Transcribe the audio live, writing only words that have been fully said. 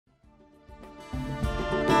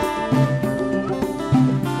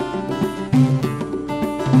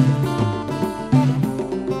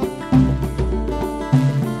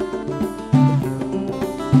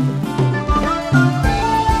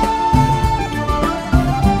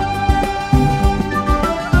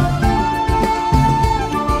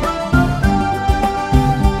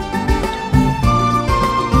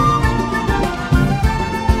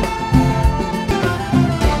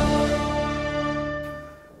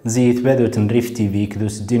زيت بادو تنريف تيفيك ذو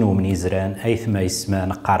سدين ومن إزران أيثما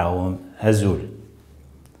يسمان قراوم أزول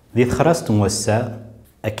ذي تخراست موسع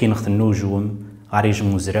أكين خت النجوم غاريج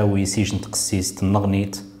مزراوي سيجن تقسيس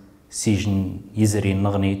النغنيت سيجن يزري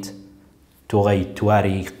النغنيت توغي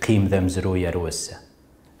تواري قيم ذا مزروية روسع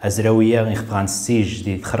أزراوية غيخطغان السيج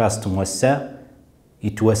ذي تخراست موسع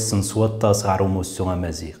يتوسن صوتا صغار موسو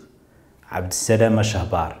مزيغ عبد السلام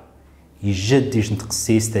أشهبار يجد يجن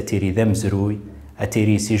تقسيس تاتيري ذا مزروي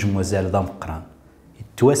أتيري سيج موزال ذا مقران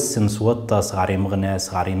يتوسن صوتا صغاري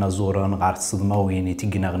مغناس غاري نازوران غار تصدماوين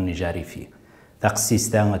يتقنا غني جاري فيه تقسيس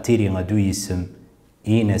تا أتيري غدو يسم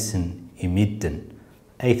إناسن مدن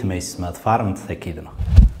أيثما يسمى فارمت ثكيدنا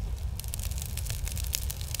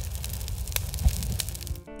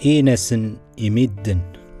إناسن مدن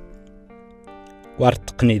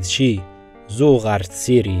وارتقني ذشي زو غار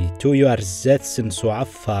تسيري تو يارزات سنسو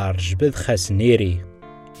عفار جبد خاسنيري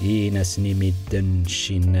إناسني مدن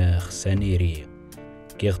شيناخ سانيري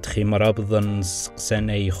كيغت خيمرا بضن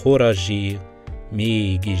سقساني خوراجي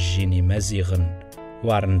ميجي جيني مزيغن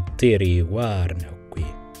وارن طيري وارن هكوي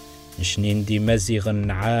نشنين دي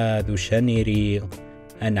مزيغن عاد وشانيري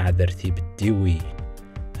أنا عذرتي بالديوين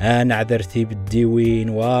أنا عذرتي بالديوين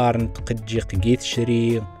وارن تقجي قيث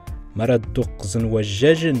شري مرد دقزن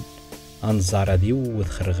وجاجن أنظار ديوذ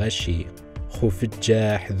خرغاشي خوف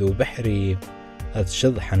الجاح ذو بحري هاد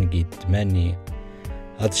شضحن قيد ماني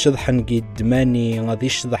هاد شضحن قيد ماني غادي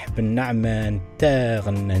يشضح بالنعمان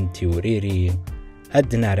تاغن انتي وريري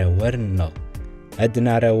أدنا راورنا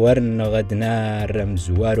أدنا راورنا غدنا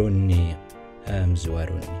رمزواروني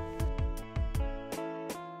أمزواروني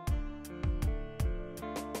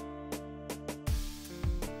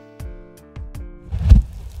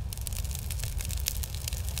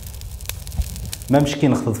ما مشكي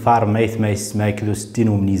نخذ فار مايث ما يسمى كيلو 60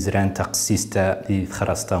 ومن إزران تقسيستا ذي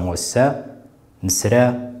خراستا موسا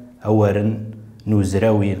نسرا أولا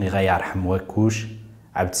نوزراوي غي يرحم واكوش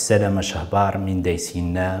عبد السلام أشهبار من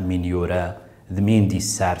دايسينا من يورا ذمين دي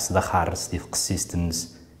السارس دا خارس دي تقسيست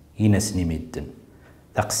النس إناسني مدن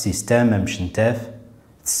تقسيستا ما مش نتاف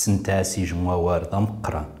تسنتا سيجموا وارد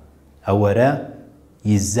مقران أولا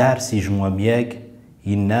يزار سيجموا مياك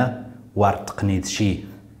إنا وارد تقنيد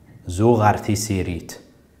شي زو غارتي سيريت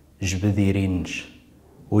جبذيرينش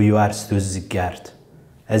ويوارس ذو الزقارت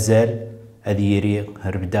أزال أذيري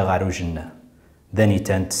هربدا غارو جنة ذاني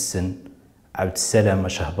تانت السن عبد السلام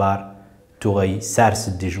أشهبار توغي سارس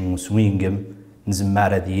ديجموس وينقم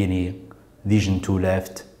نزمارة ديني ديجن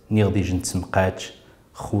تولافت نيغ ديجن تسمقاتش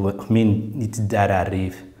خمين يتدار على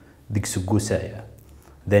الريف ديك سقوسايا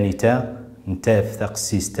ذاني تا نتاف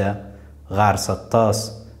تقسيستا غار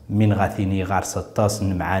 16 من غاثيني غار 16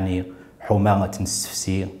 نمعاني حمامة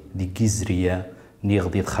نسفسي دي جزرية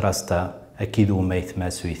نيغدي خراستا أكيد وما يثما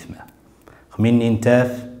سويثما خميني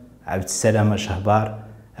نتاف عبد السلام أشهبار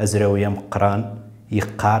أزراوية مقران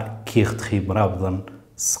يقار كيخ تخيب رابضن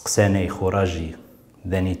سقساني خوراجي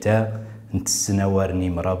ذانيتا نتسنوارني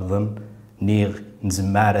مرابضن نيغ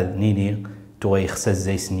نزمار نيني توغي خساس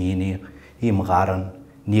زي سنيني يمغارن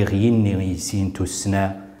نيغ يني يسين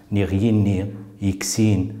توسنا نيغ يني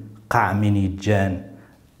يكسين قاع من يجان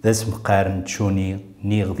ذا اسم قارن تشوني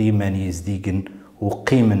نيغ ذيمان يزديقن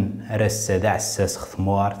وقيمن رسا دع الساس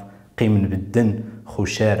خثموارت قيمن بالدن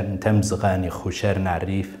خوشار نتمزغاني خوشار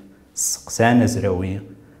نعريف سقسان زراوي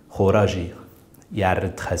خوراجي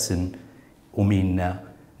يعرض خسن ومينا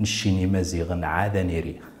نشيني مزيغن عادا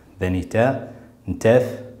نيري ذانيتا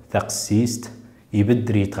نتاف ثقسيست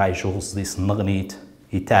يبدري تغايشو غصديس النغنيت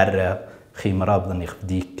يتعرى خيم رابضن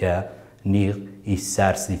يخفديكا نيغ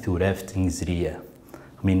يسارس دي ثورافت نزرية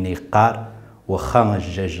من يقار وخا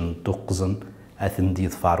الجاج تقزن أثن دي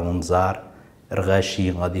ظفار ونزار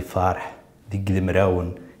رغاشي غادي فارح دي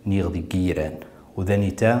قدمراون نيغ دي قيران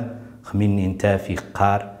وذانيتا خميني نتا في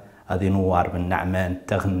قار غادي نوار بالنعمان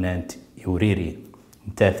تغنانت يوريري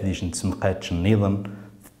نتاف ديش نتسمقاتش النظام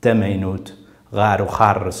التماينوت غار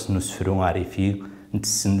وخارس نسفرو عارفي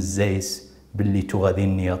نتسن الزايس باللي تو غادي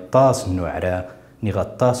ني طاس نوعرا ني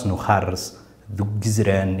غطاس نخرس ذو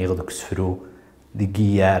جزران ني غدوك سفرو دي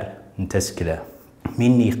قيار نتسكلا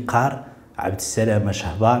مني قار عبد السلام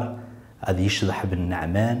أشهبار غادي يشضح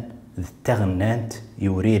بالنعمان ذو التغنانت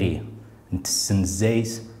يوريري نتسن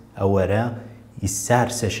الزايس أورا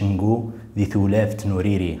يسارس شنقو ذي ثولافت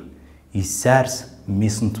نوريري يسارس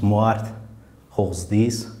ميسنت موارت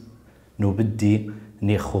خوغزديس نوبدي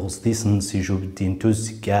ني خوغزديس نسيجو بدي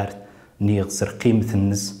نتوز كارت ني غسر قيمة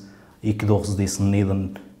النس يكدو غزديس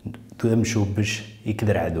النيضن تمشو بش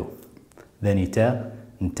يكدر عدو ذانيتا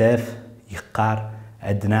نتاف يقار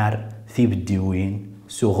أدنار في بديوين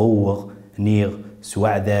سو غوغ نيغ سو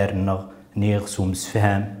عذار نغ نيغسو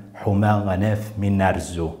مسفهم حما غناف من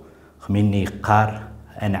نارزو خميني قار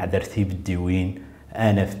أنا عذرتي بالديوين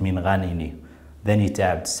أنف من غانيني ذاني تاع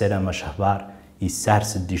عبد السلام أشهبار يسار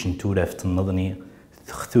سديش نتولا في النظني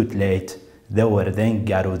ثختوت لايت ذور ذان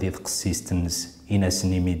قارو ذي تقسيس تنس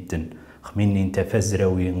إناسني مدن خميني انت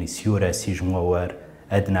فزراوي سيورا سيج موار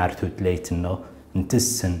أدنا عرتوت لايتنا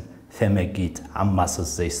نتسن ثماقيت عماس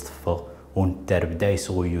الزيس طفو ونتر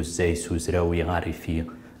بدايس غيو الزيس وزراوي غاري فيه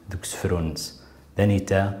دوك سفرونس ذاني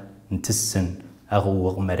تا نتسن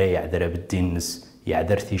أغوغ مرا يعذر بالدينس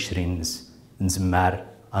يعذر تيشرينس نزمار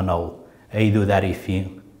أناو أيدو ذاري فيه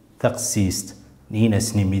تقسيست نينا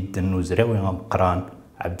سني ميدن وزراوي غمقران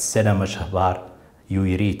عبد السلام أشهبار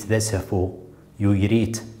يريت ذا سفو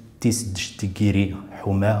يريت تيسدش تجيري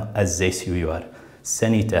حما الزيس يوار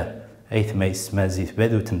سانيتا أيث ما يسمى زيت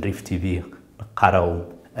بادو تنريف تيفيه نقراو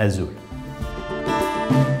أزول